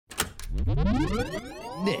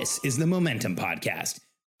This is the Momentum Podcast.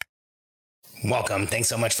 Welcome. Thanks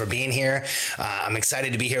so much for being here. I'm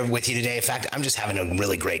excited to be here with you today. In fact, I'm just having a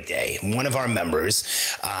really great day. One of our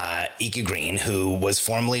members, Ika Green, who was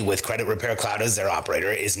formerly with Credit Repair Cloud as their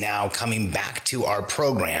operator, is now coming back to our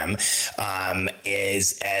program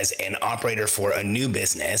is as an operator for a new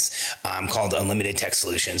business called Unlimited Tech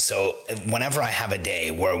Solutions. So whenever I have a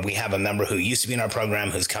day where we have a member who used to be in our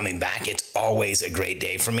program who's coming back, it's always a great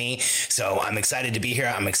day for me. So I'm excited to be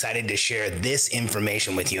here. I'm excited to share this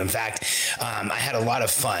information with you. In fact, I had a lot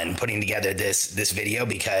of fun putting together this video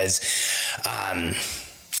because,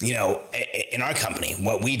 in our company,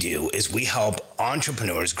 what we do is we help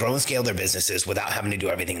entrepreneurs grow and scale their businesses without having to do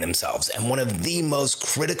everything themselves. And one of the most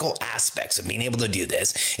critical aspects of being able to do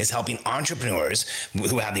this is helping entrepreneurs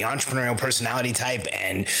who have the entrepreneurial personality type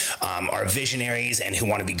and are visionaries and who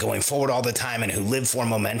want to be going forward all the time and who live for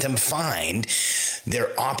momentum find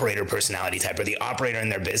their operator personality type or the operator in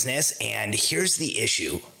their business. And here's the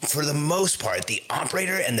issue. For the most part, the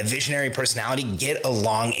operator and the visionary personality get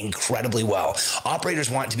along incredibly well. Operators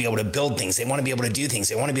want to be able to build things. They want to be able to do things.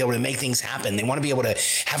 They want to be able to make things happen. They want to be able to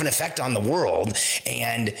have an effect on the world,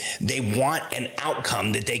 and they want an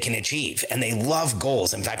outcome that they can achieve, and they love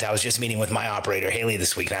goals. In fact, I was just meeting with my operator, Haley,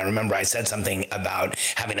 this week, and I remember I said something about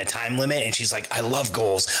having a time limit, and she's like, I love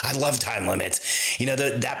goals. I love time limits. You know,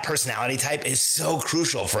 that personality type is so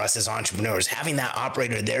crucial for us as entrepreneurs. Having that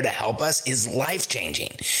operator there to help us is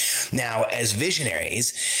life-changing. Now, as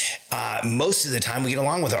visionaries, most of the time we get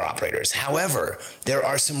along with our operators. However, there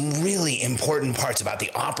are some really important parts about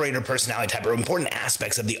the operator personality type or important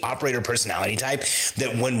aspects of the operator personality type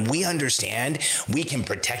that when we understand, we can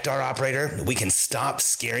protect our operator, we can stop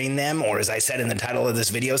scaring them, or as I said in the title of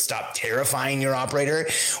this video, stop terrifying your operator.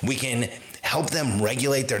 We can help them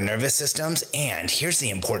regulate their nervous systems. And here's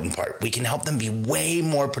the important part. We can help them be way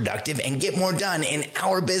more productive and get more done in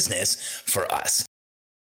our business for us.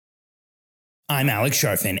 I'm Alex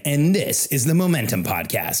Sharfin, and this is the Momentum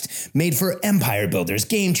Podcast, made for empire builders,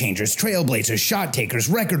 game changers, trailblazers, shot takers,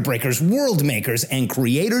 record breakers, world makers, and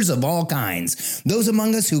creators of all kinds. Those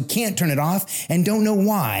among us who can't turn it off and don't know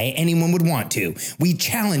why anyone would want to. We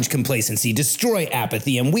challenge complacency, destroy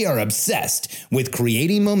apathy, and we are obsessed with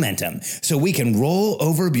creating momentum so we can roll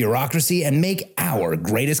over bureaucracy and make our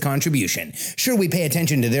greatest contribution. Sure, we pay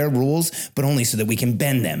attention to their rules, but only so that we can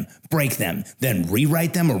bend them, break them, then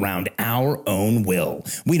rewrite them around our own will.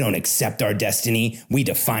 We don't accept our destiny, we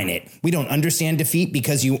define it. We don't understand defeat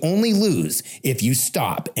because you only lose if you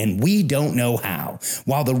stop, and we don't know how.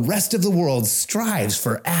 While the rest of the world strives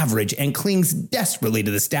for average and clings desperately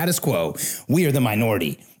to the status quo, we are the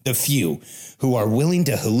minority, the few, who are willing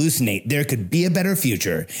to hallucinate there could be a better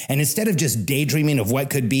future. And instead of just daydreaming of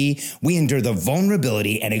what could be, we endure the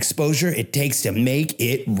vulnerability and exposure it takes to make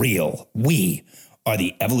it real. We are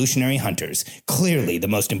the evolutionary hunters, clearly the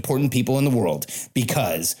most important people in the world,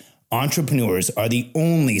 because entrepreneurs are the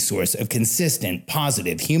only source of consistent,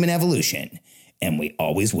 positive human evolution, and we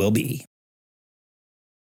always will be.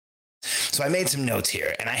 So I made some notes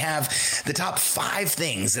here, and I have the top 5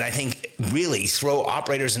 things that I think really throw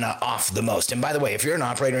operators off the most. And by the way, if you're an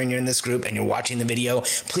operator and you're in this group and you're watching the video,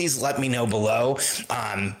 please let me know below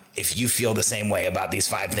if you feel the same way about these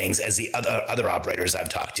 5 things as the other operators I've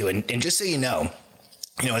talked to. And just so you know,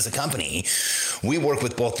 as a company, we work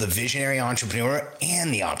with both the visionary entrepreneur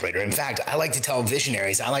and the operator. In fact, I like to tell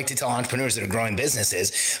visionaries, I like to tell entrepreneurs that are growing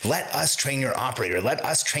businesses, let us train your operator, let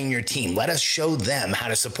us train your team, let us show them how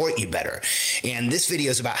to support you better. And this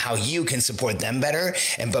video is about how you can support them better.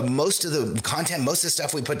 But most of the content, most of the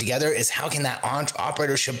stuff we put together is how can that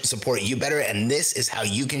operator support you better? And this is how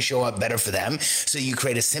you can show up better for them. So you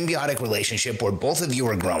create a symbiotic relationship where both of you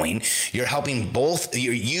are growing. You're helping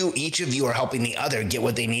each of you are helping the other get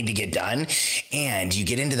what they need to get done. And you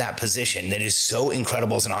get into that position that is so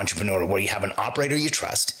incredible as an entrepreneur where you have an operator you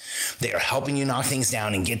trust. They are helping you knock things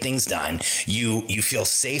down and get things done. You feel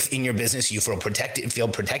safe in your business. You feel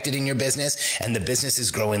protected in your business, and the business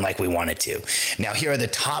is growing like we want it to. Now, here are the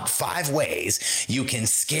top 5 ways you can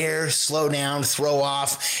scare, slow down, throw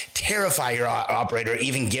off, terrify your operator,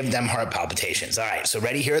 even give them heart palpitations. All right, so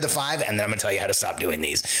ready? Here are the 5, and then I'm going to tell you how to stop doing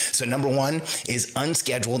these. So number 1 is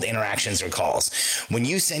unscheduled interactions or calls. When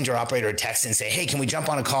you send your operator a text and say, hey, can we jump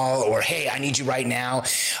on a call? Or, hey, I need you right now.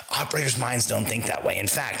 Operators' minds don't think that way. In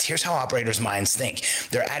fact, here's how operators' minds think.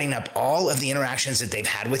 They're adding up all of the interactions that they've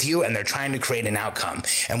had with you, and they're trying to create an outcome.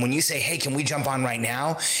 And when you say, hey, can we jump on right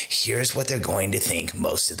now? Here's what they're going to think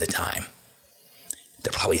most of the time.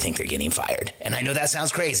 they'll probably think they're getting fired. And I know that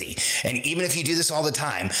sounds crazy. And even if you do this all the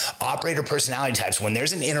time, operator personality types, when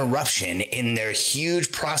there's an interruption in their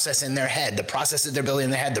huge process in their head, the process that they're building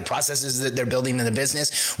in their head, the processes that they're building in the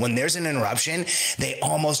business, when there's an interruption, they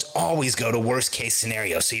almost always go to worst case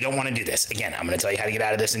scenario. So you don't want to do this. Again, I'm going to tell you how to get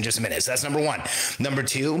out of this in just a minute. So that's number one. Number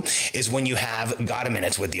two is when you have gotta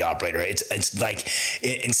minutes with the operator. It's like,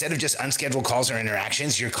 instead of just unscheduled calls or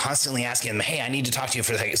interactions, you're constantly asking them, hey, I need to talk to you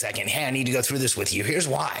for a second. Hey, I need to go through this with you. Here's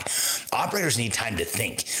why. Operators need time to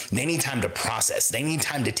think. They need time to process. They need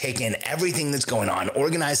time to take in everything that's going on,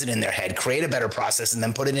 organize it in their head, create a better process, and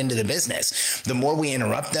then put it into the business. The more we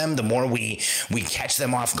interrupt them, the more we catch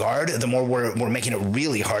them off guard, the more we're making it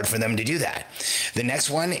really hard for them to do that. The next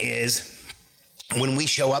one is when we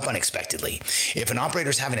show up unexpectedly. If an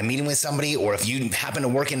operator's having a meeting with somebody, or if you happen to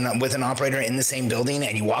work with an operator in the same building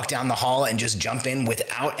and you walk down the hall and just jump in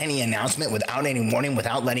without any announcement, without any warning,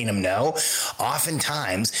 without letting them know,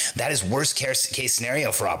 oftentimes that is worst case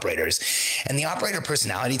scenario for operators. And the operator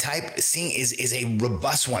personality type is a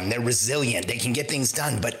robust one. They're resilient. They can get things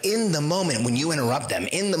done. But in the moment when you interrupt them,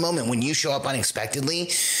 in the moment when you show up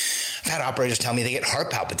unexpectedly, I've had operators tell me they get heart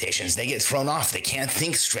palpitations. They get thrown off. They can't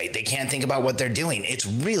think straight. They can't think about what they're doing. It's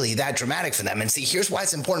really that dramatic for them. And see, here's why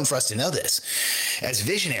it's important for us to know this. As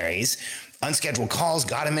visionaries, unscheduled calls,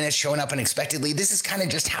 gotta minutes, showing up unexpectedly, this is kind of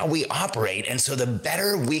just how we operate. And so the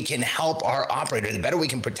better we can help our operator, the better we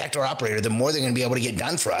can protect our operator, the more they're going to be able to get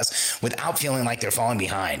done for us without feeling like they're falling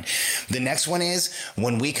behind. The next one is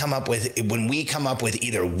when we come up with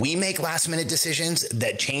either we make last minute decisions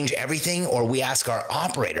that change everything, or we ask our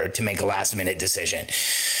operator to make a last minute decision.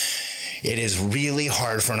 It is really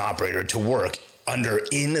hard for an operator to work under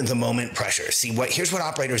in the moment pressure. Here's what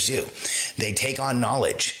operators do. They take on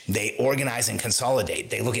knowledge. They organize and consolidate.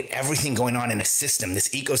 They look at everything going on in a system, this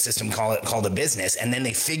ecosystem called a business, and then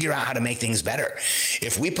they figure out how to make things better.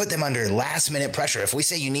 If we put them under last minute pressure, if we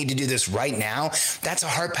say you need to do this right now, that's a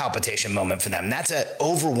heart palpitation moment for them. That's an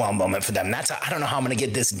overwhelm moment for them. That's a I don't know how I'm going to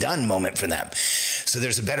get this done moment for them. So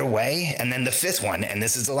there's a better way. And then the fifth one, and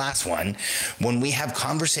this is the last one, when we have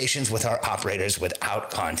conversations with our operators without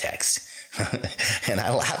context. And I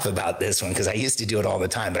laugh about this one because I used to do it all the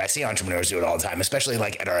time, but I see entrepreneurs do it all the time, especially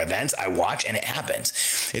like at our events. I watch and it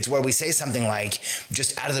happens. It's where we say something like,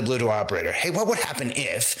 just out of the blue to our operator, hey, what would happen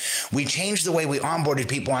if we changed the way we onboarded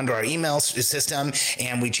people onto our email system,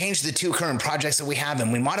 and we changed the 2 current projects that we have,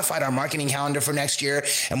 and we modified our marketing calendar for next year,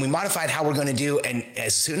 and we modified how we're going to do. And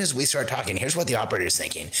as soon as we start talking, here's what the operator is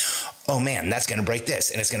thinking. Oh man, that's going to break this,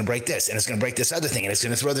 and it's going to break this, and it's going to break this other thing, and it's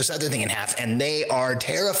going to throw this other thing in half. And they are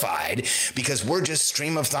terrified because we're just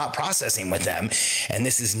stream of thought processing with them. And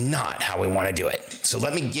this is not how we want to do it. So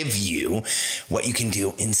let me give you what you can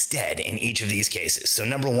do instead in each of these cases. So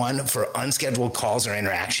number one, for unscheduled calls or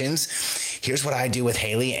interactions, here's what I do with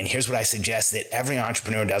Haley, and here's what I suggest that every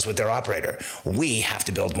entrepreneur does with their operator. We have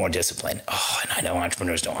to build more discipline. Oh, and I know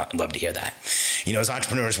entrepreneurs don't love to hear that. You know, as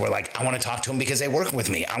entrepreneurs, we're like, I want to talk to them because they work with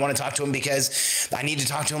me. I want to talk to them because I need to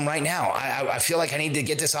talk to them right now. I feel like I need to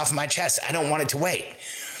get this off my chest. I don't want it to wait.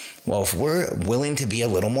 Well, if we're willing to be a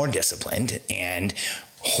little more disciplined and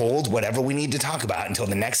hold whatever we need to talk about until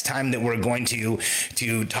the next time that we're going to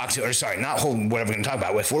talk to, or sorry, not hold whatever we're going to talk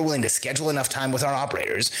about. If we're willing to schedule enough time with our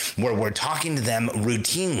operators where we're talking to them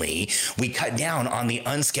routinely, we cut down on the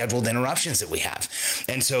unscheduled interruptions that we have.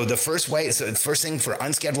 And so the first thing for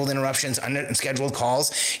unscheduled interruptions, unscheduled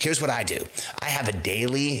calls, here's what I do. I have a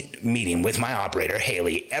daily meeting with my operator,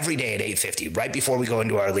 Haley, every day at 8:50, right before we go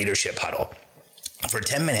into our leadership huddle. For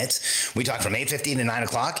 10 minutes, we talk from 8:50 to 9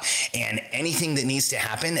 o'clock, and anything that needs to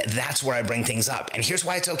happen, that's where I bring things up. And here's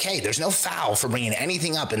why it's okay. There's no foul for bringing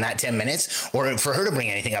anything up in that 10 minutes, or for her to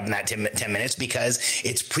bring anything up in that 10 minutes, because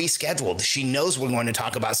it's pre-scheduled. She knows we're going to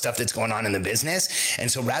talk about stuff that's going on in the business.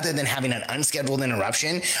 And so rather than having an unscheduled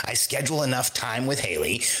interruption, I schedule enough time with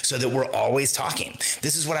Haley so that we're always talking.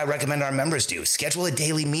 This is what I recommend our members do. Schedule a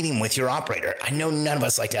daily meeting with your operator. I know none of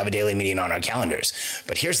us like to have a daily meeting on our calendars,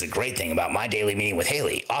 but here's the great thing about my daily meeting with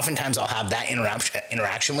Haley. Oftentimes I'll have that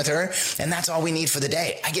interaction with her, and that's all we need for the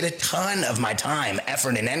day. I get a ton of my time,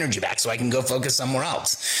 effort, and energy back so I can go focus somewhere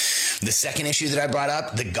else. The second issue that I brought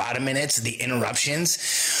up, the gotta minutes, the interruptions,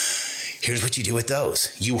 here's what you do with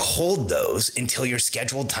those. You hold those until your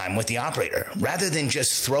scheduled time with the operator. Rather than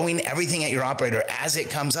just throwing everything at your operator as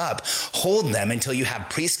it comes up, hold them until you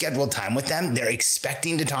have pre-scheduled time with them. They're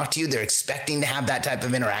expecting to talk to you. They're expecting to have that type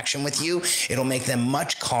of interaction with you. It'll make them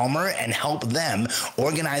much calmer and help them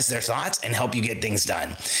organize their thoughts and help you get things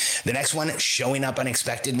done. The next one, showing up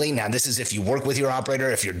unexpectedly. Now, this is if you work with your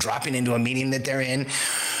operator, if you're dropping into a meeting that they're in.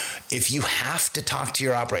 if you have to talk to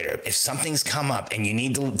your operator, if something's come up and you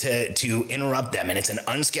need to interrupt them and it's an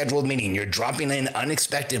unscheduled meeting, you're dropping in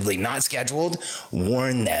unexpectedly, not scheduled,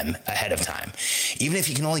 warn them ahead of time. Even if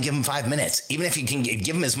you can only give them 5 minutes, even if you can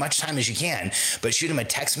give them as much time as you can, but shoot them a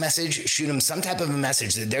text message, shoot them some type of a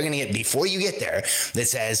message that they're going to get before you get there that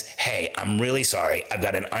says, hey, I'm really sorry. I've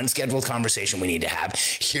got an unscheduled conversation we need to have.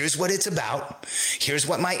 Here's what it's about. Here's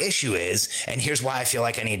what my issue is. And here's why I feel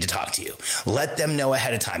like I need to talk to you. Let them know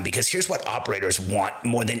ahead of time, because here's what operators want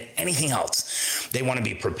more than anything else. They want to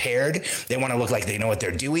be prepared. They want to look like they know what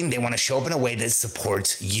they're doing. They want to show up in a way that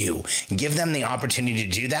supports you. Give them the opportunity to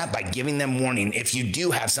do that by giving them warning if you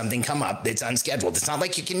do have something come up that's unscheduled. It's not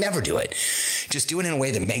like you can never do it. Just do it in a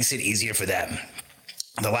way that makes it easier for them.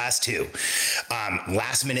 The last two,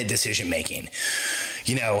 last minute decision making.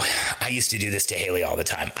 You know, I used to do this to Haley all the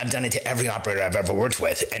time. I've done it to every operator I've ever worked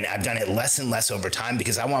with, and I've done it less and less over time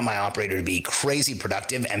because I want my operator to be crazy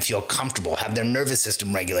productive and feel comfortable, have their nervous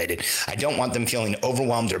system regulated. I don't want them feeling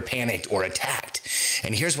overwhelmed or panicked or attacked.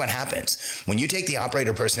 And here's what happens. When you take the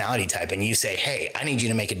operator personality type and you say, hey, I need you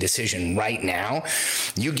to make a decision right now,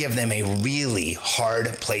 you give them a really hard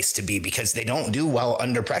place to be because they don't do well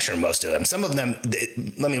under pressure, most of them. Some of them,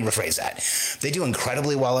 let me rephrase that. They do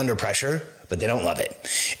incredibly well under pressure, but they don't love it.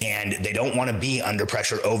 And they don't want to be under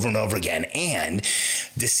pressure over and over again. And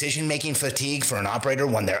decision-making fatigue for an operator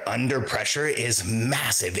when they're under pressure is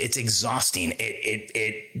massive. It's exhausting.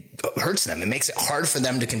 It hurts them. It makes it hard for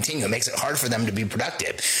them to continue. It makes it hard for them to be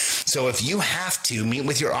productive. So if you have to meet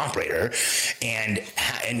with your operator and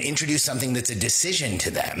introduce something that's a decision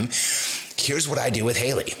to them, here's what I do with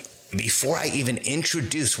Haley. Before I even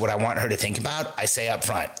introduce what I want her to think about, I say up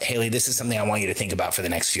front, Haley, this is something I want you to think about for the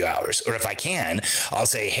next few hours. Or if I can, I'll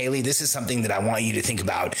say, Haley, this is something that I want you to think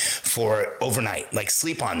about for overnight. Like,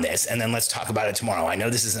 sleep on this, and then let's talk about it tomorrow. I know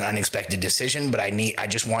this is an unexpected decision, but I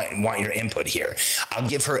just want your input here. I'll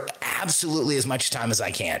give her absolutely as much time as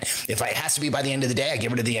I can. If it has to be by the end of the day, I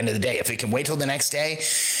give her to the end of the day. If it can wait till the next day,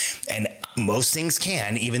 and most things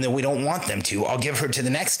can, even though we don't want them to, I'll give her to the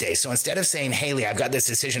next day. So instead of saying, Haley, I've got this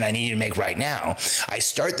decision I need you to make right now, I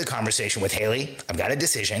start the conversation with, Haley, I've got a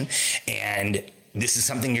decision, and this is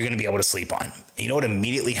something you're going to be able to sleep on. You know what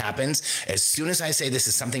immediately happens? As soon as I say this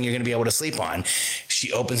is something you're going to be able to sleep on,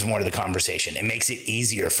 she opens more to the conversation. It makes it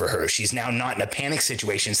easier for her. She's now not in a panic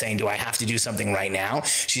situation saying, do I have to do something right now?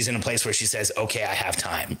 She's in a place where she says, okay, I have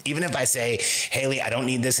time. Even if I say, Haley, I don't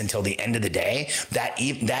need this until the end of the day, that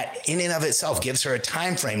in and of itself gives her a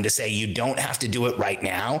time frame to say, you don't have to do it right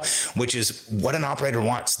now, which is what an operator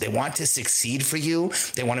wants. They want to succeed for you.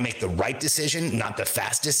 They want to make the right decision, not the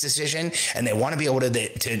fastest decision. And they want to be able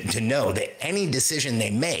to know that any decision they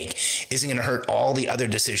make isn't going to hurt all the other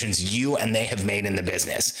decisions you and they have made in the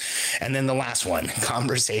business. And then the last one,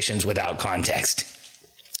 conversations without context.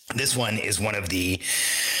 This one is one of the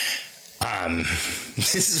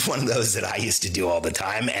this is one of those that I used to do all the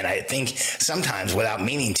time. And I think sometimes without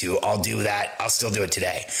meaning to, I'll do that. I'll still do it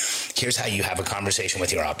today. Here's how you have a conversation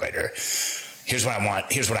with your operator. Here's what I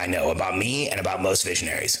want. Here's what I know about me and about most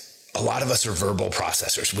visionaries. A lot of us are verbal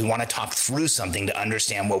processors. We want to talk through something to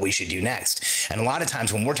understand what we should do next. And a lot of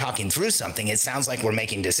times when we're talking through something, it sounds like we're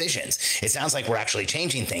making decisions. It sounds like we're actually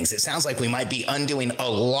changing things. It sounds like we might be undoing a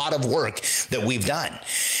lot of work that we've done.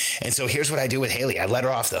 And so here's what I do with Haley. I let her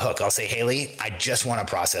off the hook. I'll say, Haley, I just want to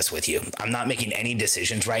process with you. I'm not making any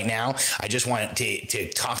decisions right now. I just want to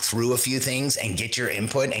talk through a few things and get your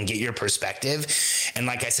input and get your perspective. And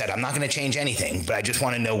like I said, I'm not going to change anything, but I just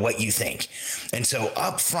want to know what you think. And so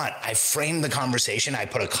up front, I frame the conversation. I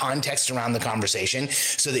put a context around the conversation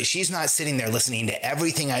so that she's not sitting there listening to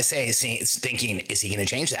everything I say, thinking, is he going to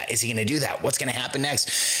change that? Is he going to do that? What's going to happen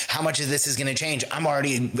next? How much of this is going to change? I've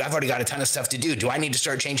already got a ton of stuff to do. Do I need to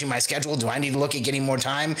start changing my schedule? Do I need to look at getting more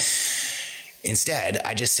time? Instead,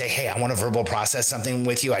 I just say, hey, I want to verbal process something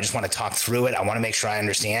with you. I just want to talk through it. I want to make sure I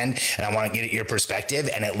understand, and I want to get your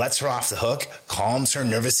perspective. And it lets her off the hook, calms her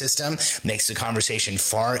nervous system, makes the conversation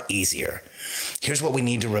far easier. Here's what we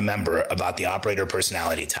need to remember about the operator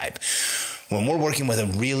personality type. When we're working with a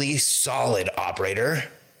really solid operator,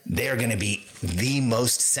 they're going to be the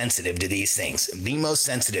most sensitive to these things, the most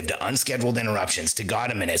sensitive to unscheduled interruptions, to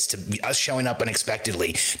God minutes, to us showing up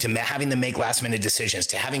unexpectedly, to having them make last minute decisions,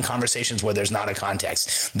 to having conversations where there's not a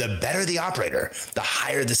context. The better the operator, the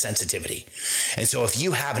higher the sensitivity. And so if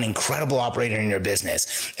you have an incredible operator in your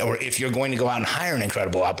business, or if you're going to go out and hire an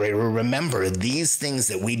incredible operator, remember these things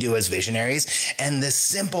that we do as visionaries and the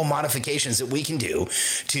simple modifications that we can do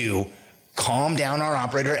to calm down our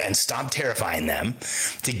operator and stop terrifying them,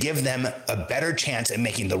 to give them a better chance at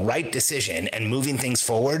making the right decision and moving things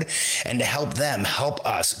forward, and to help them help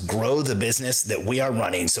us grow the business that we are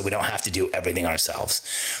running so we don't have to do everything ourselves.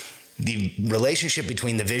 The relationship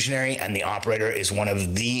between the visionary and the operator is one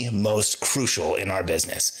of the most crucial in our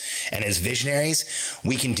business. And as visionaries,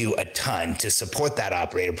 we can do a ton to support that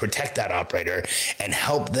operator, protect that operator, and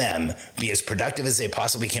help them be as productive as they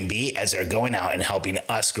possibly can be as they're going out and helping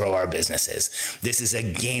us grow our businesses. This is a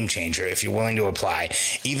game changer if you're willing to apply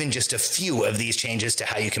even just a few of these changes to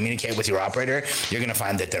how you communicate with your operator. You're going to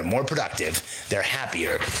find that they're more productive, they're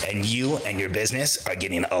happier, and you and your business are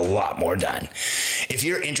getting a lot more done. If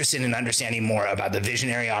you're interested in understanding more about the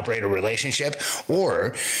visionary operator relationship,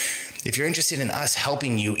 or if you're interested in us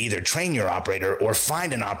helping you either train your operator or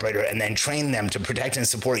find an operator and then train them to protect and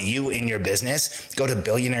support you in your business, go to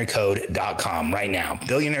billionairecode.com right now.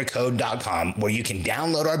 Billionairecode.com, where you can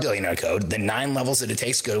download our Billionaire Code, the 9 levels that it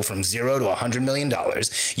takes to go from $0 to $100 million.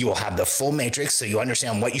 You will have the full matrix so you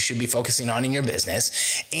understand what you should be focusing on in your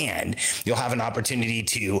business, and you'll have an opportunity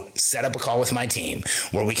to set up a call with my team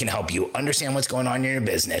where we can help you understand what's going on in your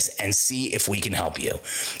business and see if we can help you.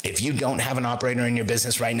 If you don't have an operator in your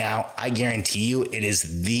business right now, I guarantee you it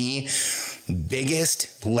is the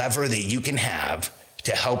biggest lever that you can have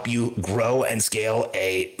to help you grow and scale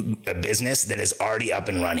a business that is already up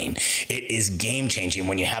and running. It is game changing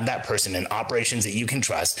when you have that person in operations that you can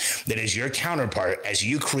trust, that is your counterpart. As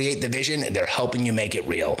you create the vision, they're helping you make it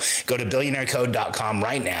real. Go to billionairecode.com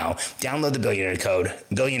right now, download the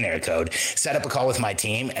Billionaire Code, set up a call with my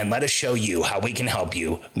team, and let us show you how we can help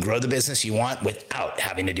you grow the business you want without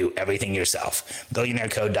having to do everything yourself.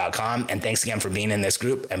 Billionairecode.com, and thanks again for being in this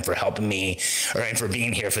group and for helping me, and for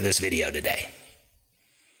being here for this video today.